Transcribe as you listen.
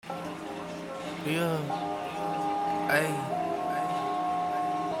Yeah, ayy.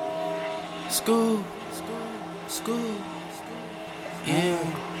 School, yeah,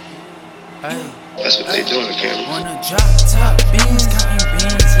 ayy. That's what they do on the camera. Wanna drop top beans, counting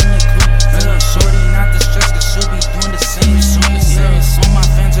beans in the coupe. Tell shorty not to stress, cause she'll be doing the same soon. Yeah, all my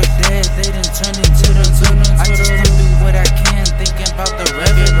fans are dead, they done turned into the loot. I just don't do what I can, thinking about the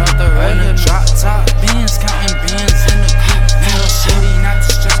revenue. Wanna drop top beans, counting beans in the coupe. Tell shorty not to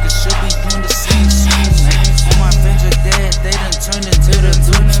stress, cause she'll be doing the same soon. All my fans are dead, they done turned into the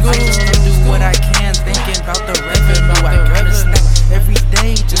loot. I just don't do what I can, thinking about the revenue. I gotta stack every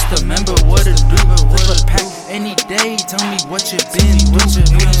day, just remember what to do. Flip a pack any day, tell me what you been through.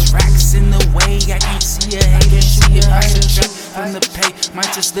 These racks in the way, I can't see a hater. Shoot if I subtract from the pay,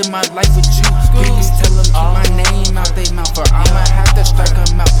 might just live my life with you. Please tell them keep my name out they mouth, or I'ma have to strike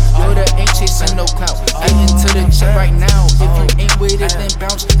them out. Yoda ain't chasing no clout, getting to the check right now. If you ain't with it, then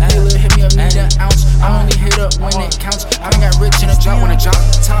bounce. Dealer hit me up, need an ounce. I only hit up when it counts. I done got rich in a drought, wanna drop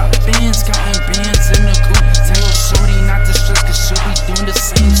top bands, counting bands in the coupe. Tell shorty not to stress, cause she'll be doing the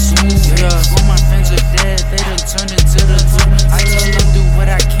same soon. Yeah, all my fans are dead, they done turned into the loot. I just don't do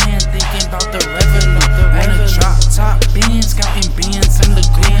what I can, thinking about the revenue. Wanna drop top bands, counting bands in the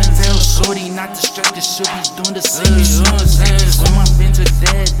coupe. Tell shorty not to stress, cause she'll be doing the same soon. All my fans are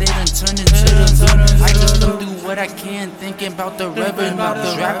dead, they done turned into the loot. I just don't do what I can, thinking about the revenue.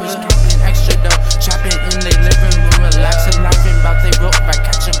 The rappers counting extra dough, chopping in their living room, relaxing, laughing about they broke. If I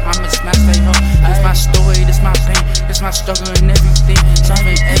catch them, I'ma smash they hoe. This my story, this my pain, this my struggle and everything.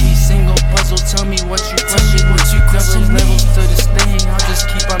 Solving every single puzzle, tell me what you question. Levels to this thing, I'll just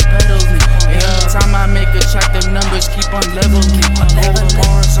keep on pedaling. Every time I make a track, the numbers keep on leveling. All the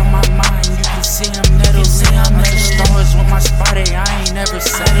bars on my mind, you can see I'm meddling. I'm the stars with my spot, I ain't never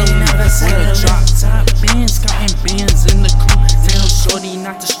settling. Wanna drop top bands, counting bands in the coupe. Tell shorty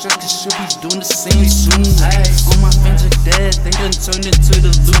not to stress, cause she'll be doing the same soon. All my fans are dead, they done turned into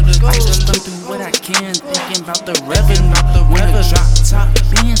the loot. I just don't do what I can, thinking about the revenue. Wanna drop top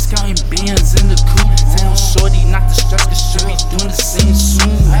bands, counting bands in the coupe. Tell shorty not to stress, cause she'll be doing the same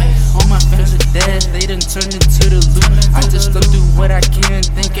soon. All my fans are dead, they done turned into the loot. I just don't do what I can,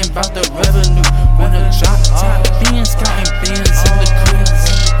 thinking about the revenue. Wanna drop top bands, counting bands in the coupe.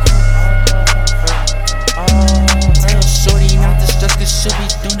 Tell shorty not to stress, cause she'll be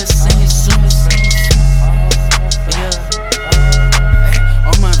doing the same soon. Yeah.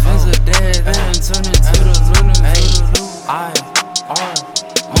 All my fans are dead, they done turned into the loot.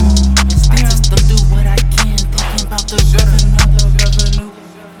 I just don't do what I can, thinking about the revenue.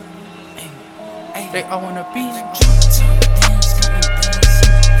 They all wanna be